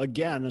 and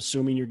again,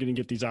 assuming you're going to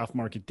get these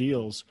off-market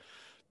deals,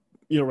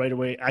 right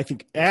away, I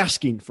think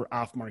asking for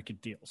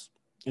off-market deals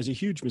is a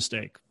huge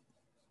mistake.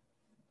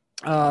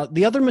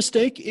 The other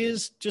mistake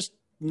is just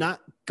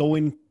not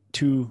going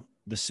to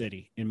the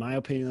city. In my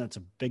opinion, that's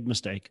a big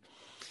mistake.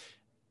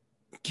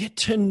 get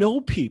to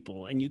know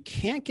people, and you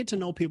can't get to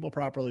know people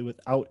properly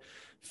without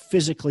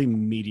physically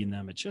meeting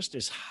them. It just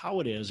is how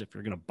it is. If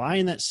you're going to buy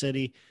in that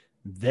city,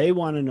 they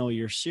want to know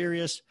you're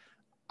serious.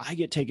 I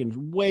get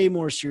taken way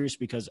more serious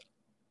because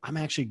I'm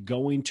actually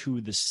going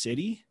to the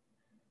city,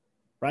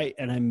 right?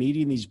 And I'm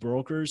meeting these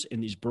brokers,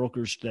 and these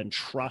brokers then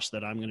trust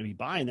that I'm going to be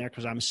buying there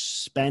because I'm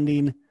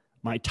spending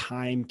my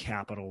time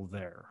capital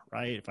there,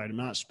 right? If I'm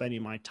not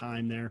spending my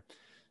time there,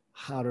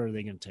 how are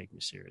they going to take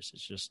me serious?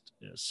 It's just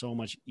so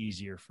much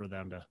easier for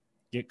them to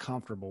get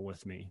comfortable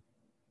with me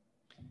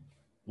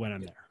when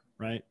I'm there,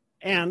 right?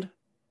 And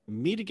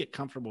me to get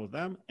comfortable with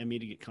them, and me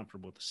to get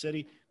comfortable with the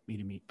city, me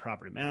to meet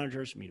property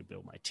managers, me to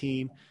build my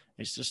team.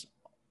 It's just,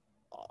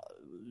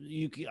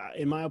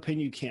 in my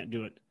opinion, you can't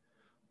do it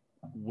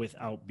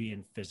without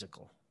being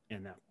physical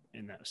in that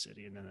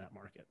city and in that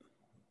market.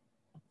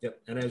 Yep.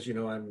 And as you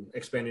know, I'm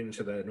expanding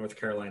into the North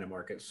Carolina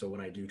market. So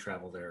when I do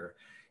travel there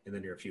in the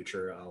near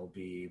future, I'll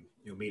be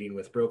meeting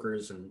with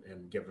brokers and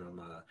giving them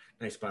a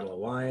nice bottle of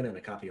wine and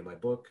a copy of my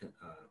book,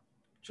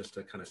 just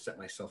to kind of set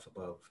myself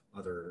above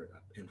other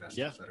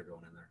investors that are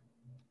going in there.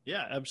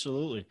 Yeah,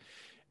 absolutely.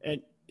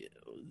 And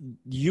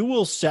you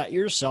will set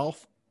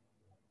yourself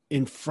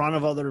in front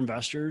of other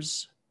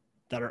investors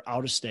that are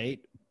out of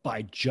state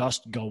by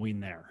just going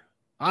there.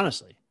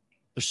 Honestly,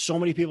 there's so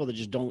many people that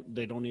just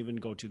don't even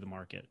go to the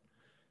market.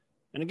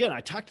 And again,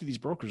 I talk to these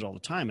brokers all the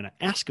time, and I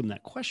ask them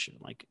that question,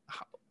 like,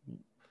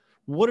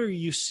 what are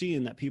you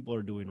seeing that people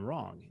are doing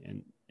wrong?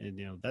 And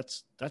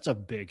that's a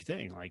big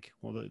thing. Like,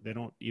 well, they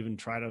don't even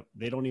try to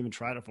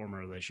form a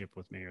relationship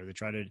with me, or they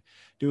try to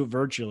do it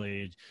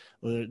virtually.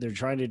 They're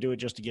trying to do it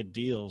just to get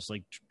deals.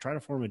 Like, try to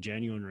form a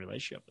genuine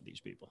relationship with these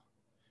people,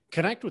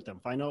 connect with them,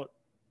 find out,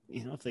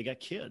 if they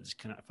got kids,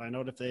 find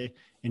out if they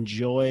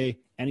enjoy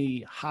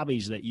any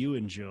hobbies that you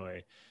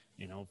enjoy,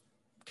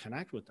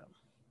 connect with them.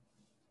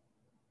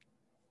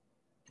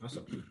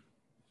 Awesome.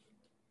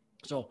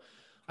 So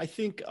I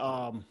think,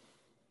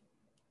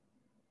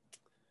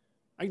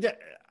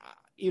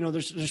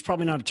 there's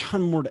probably not a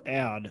ton more to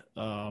add,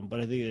 but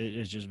I think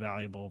it's just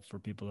valuable for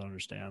people to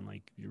understand,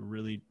 like, you're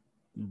really,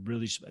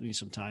 really spending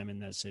some time in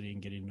that city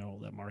and getting to know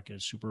that market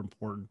is super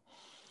important.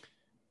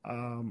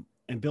 And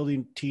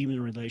building teams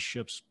and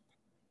relationships.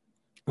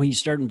 When you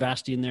start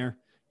investing there,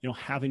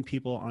 having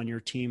people on your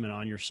team and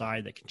on your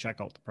side that can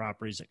check out the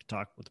properties, that can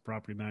talk with the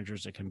property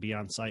managers, that can be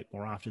on site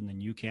more often than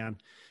you can.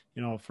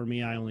 For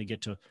me, I only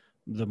get to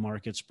the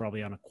markets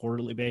probably on a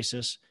quarterly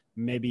basis,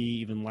 maybe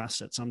even less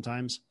at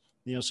sometimes.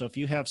 So if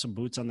you have some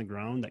boots on the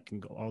ground that can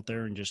go out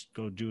there and just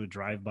go do a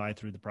drive-by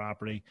through the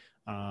property,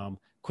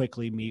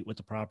 quickly meet with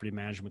the property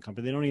management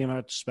company, they don't even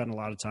have to spend a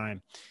lot of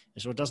time.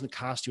 And so it doesn't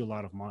cost you a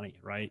lot of money,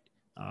 right?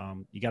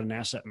 You got an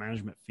asset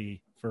management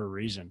fee for a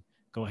reason.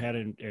 Go ahead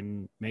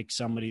and make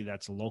somebody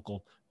that's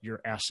local your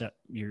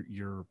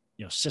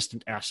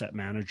assistant asset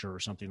manager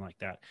or something like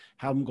that.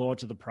 Have them go out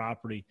to the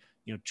property,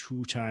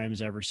 2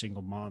 times every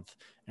single month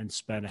and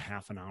spend a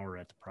half an hour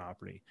at the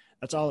property.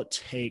 That's all it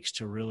takes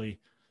to really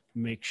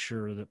make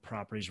sure that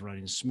property is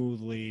running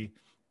smoothly.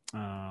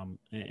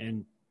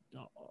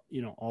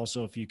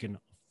 Also, if you can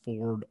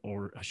afford,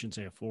 or I shouldn't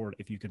say afford,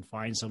 if you can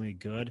find somebody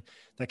good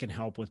that can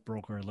help with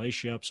broker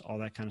relationships, all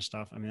that kind of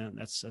stuff. I mean,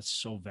 that's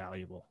so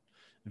valuable.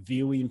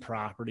 Viewing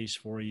properties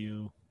for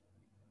you,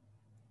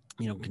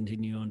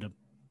 continuing to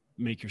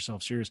make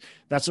yourself serious.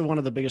 That's one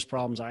of the biggest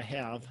problems I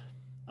have,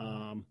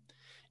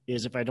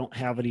 is if I don't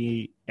have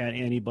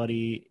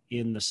anybody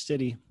in the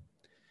city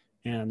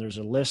and there's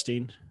a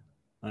listing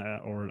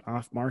or an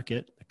off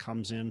market that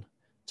comes in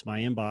to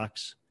my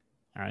inbox,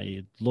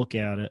 I look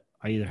at it.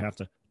 I either have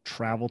to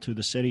travel to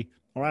the city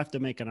or I have to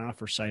make an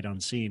offer sight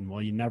unseen.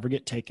 Well, you never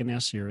get taken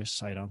as serious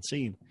sight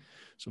unseen.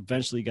 So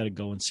eventually you got to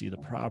go and see the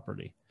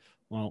property.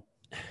 Well,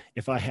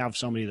 if I have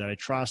somebody that I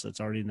trust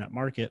that's already in that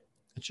market,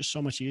 it's just so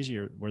much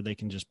easier where they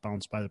can just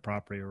bounce by the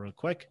property real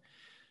quick.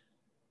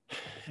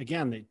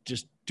 Again, they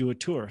just do a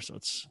tour. So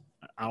it's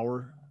an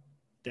hour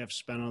they have to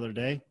spend another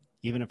day.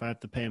 Even if I have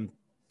to pay them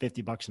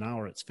 $50 an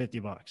hour, it's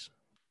 $50.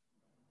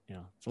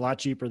 It's a lot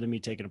cheaper than me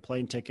taking a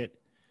plane ticket,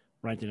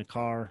 renting a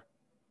car,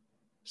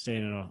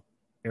 staying in a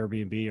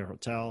Airbnb or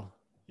hotel,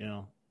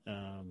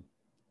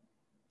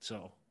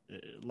 so a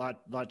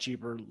lot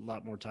cheaper, a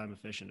lot more time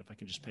efficient if I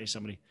can just pay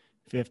somebody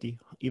 $50,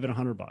 even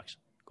 $100,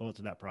 go out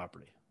to that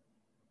property.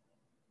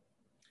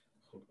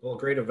 Well,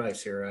 great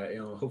advice here.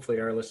 Hopefully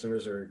our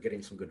listeners are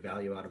getting some good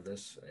value out of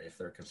this if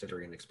they're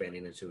considering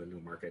expanding into a new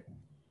market.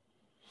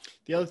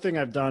 The other thing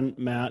I've done,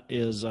 Matt,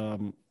 is,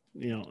 hire,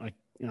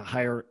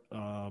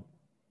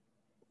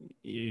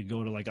 you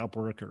go to like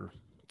Upwork or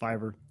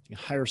Fiverr, you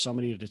hire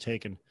somebody to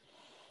take and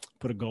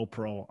put a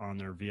GoPro on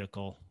their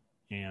vehicle,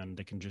 and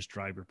they can just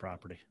drive your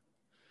property.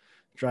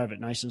 Drive it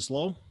nice and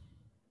slow.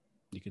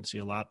 You can see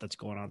a lot that's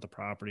going on at the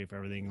property if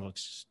everything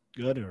looks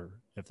good, or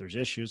if there's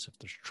issues, if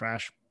there's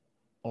trash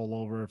all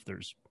over, if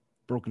there's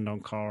broken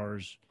down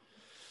cars,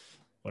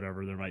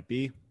 whatever there might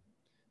be.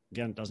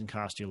 Again, it doesn't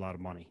cost you a lot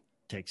of money.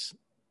 It takes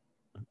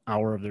an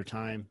hour of their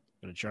time.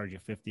 Going to charge you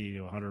 $50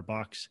 to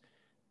 $100,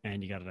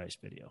 and you got a nice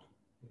video.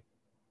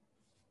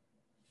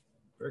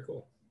 Very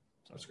cool.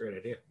 That's a great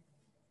idea.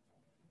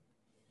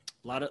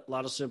 A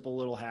lot of simple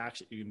little hacks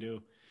that you can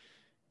do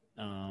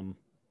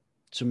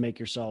to make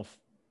yourself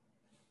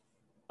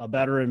a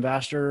better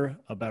investor,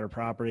 a better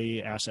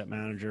property asset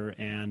manager,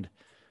 and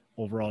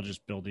overall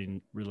just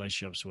building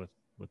relationships with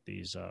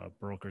these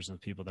brokers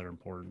and people that are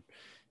important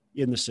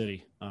in the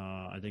city.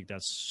 I think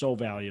that's so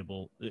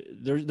valuable.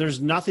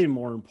 There's nothing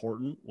more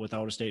important with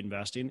out-of-state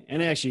investing,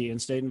 and actually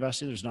in-state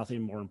investing, there's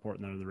nothing more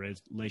important than the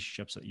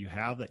relationships that you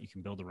have that you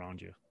can build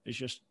around you. It's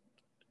just,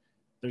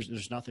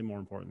 there's nothing more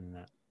important than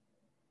that.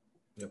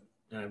 Yep.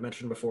 And I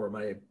mentioned before,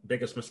 my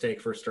biggest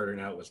mistake first starting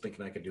out was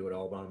thinking I could do it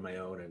all on my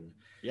own, and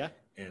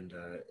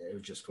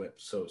it just went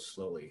so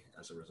slowly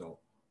as a result.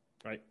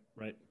 Right.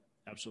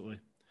 Absolutely.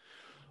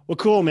 Well,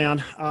 cool,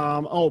 man.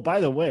 By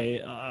the way,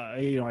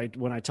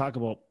 when I talk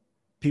about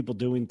people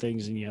doing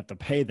things and you have to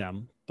pay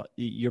them, but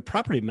your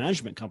property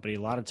management company,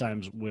 a lot of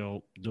times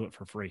will do it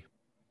for free.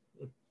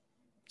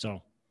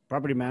 So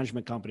property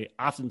management company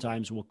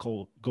oftentimes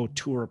will go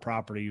tour a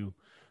property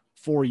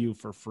for you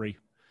for free.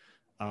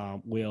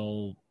 And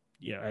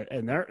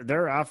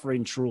they're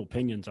offering true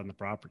opinions on the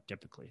property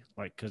typically,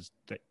 like, cause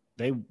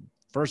they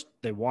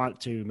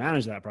want to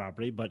manage that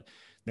property, but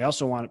they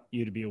also want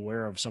you to be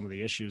aware of some of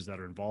the issues that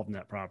are involved in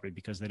that property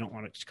because they don't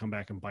want it to come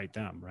back and bite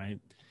them, right?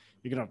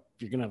 You're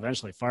gonna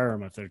eventually fire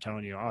them if they're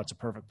telling you, oh, it's a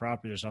perfect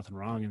property, there's nothing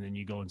wrong, and then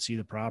you go and see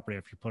the property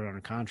after you put it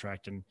under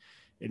contract and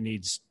it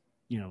needs,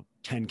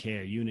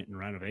 $10K a unit in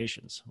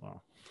renovations.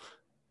 Well,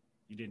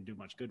 you didn't do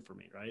much good for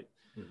me, right?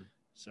 Mm-hmm.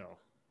 So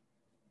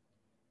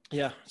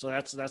yeah, so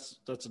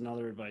that's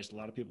another advice. A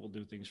lot of people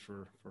do things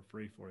for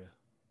free for you.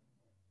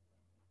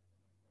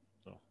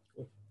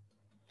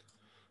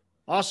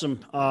 Awesome.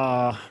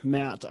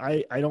 Matt,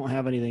 I don't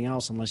have anything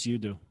else unless you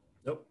do.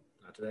 Nope,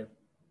 not today.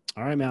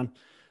 All right, man.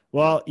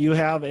 Well, you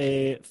have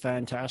a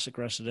fantastic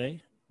rest of the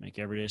day. Make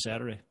every day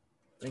Saturday.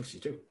 Thanks, you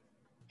too.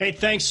 Hey,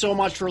 thanks so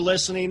much for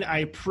listening. I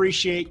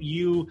appreciate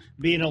you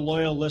being a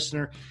loyal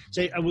listener.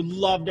 I would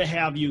love to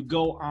have you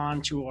go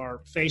on to our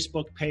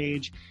Facebook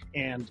page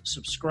and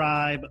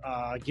subscribe.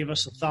 Give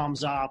us a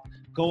thumbs up.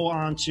 Go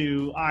on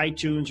to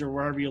iTunes or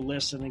wherever you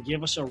listen and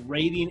give us a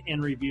rating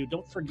and review.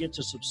 Don't forget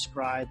to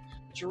subscribe.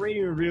 Your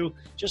rating and review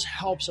just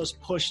helps us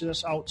push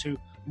this out to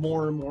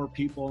more and more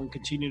people and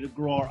continue to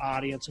grow our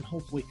audience and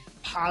hopefully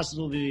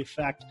positively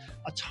affect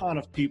a ton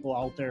of people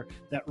out there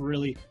that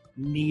really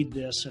need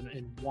this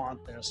and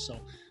want this. So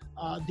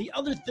the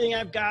other thing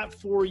I've got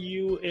for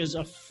you is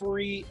a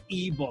free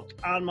ebook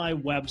on my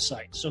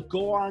website. So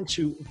go on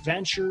to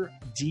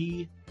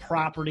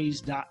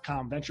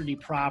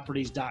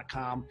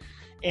VentureDProperties.com,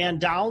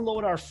 and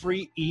download our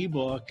free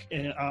ebook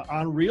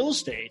on real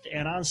estate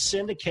and on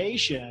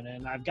syndication.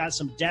 And I've got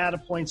some data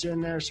points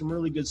in there, some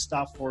really good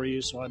stuff for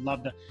you. So I'd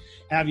love to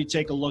have you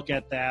take a look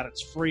at that.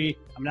 It's free.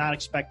 I'm not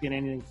expecting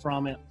anything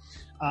from it.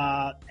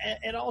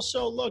 And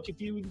also, look, if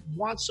you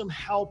want some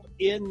help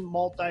in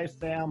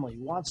multifamily,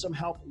 want some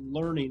help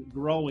learning,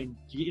 growing,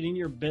 getting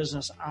your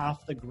business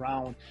off the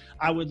ground,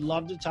 I would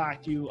love to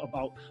talk to you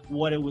about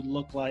what it would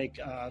look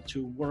like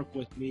to work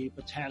with me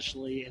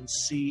potentially and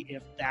see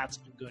if that's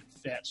a good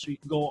fit. So you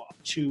can go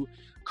to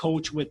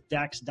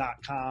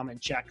coachwithdex.com and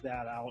check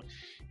that out,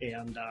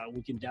 and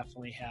we can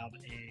definitely have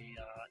a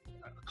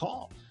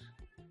call.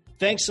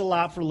 Thanks a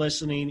lot for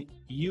listening.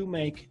 You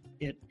make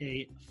it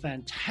a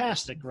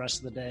fantastic rest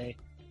of the day.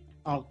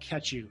 I'll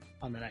catch you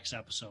on the next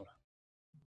episode.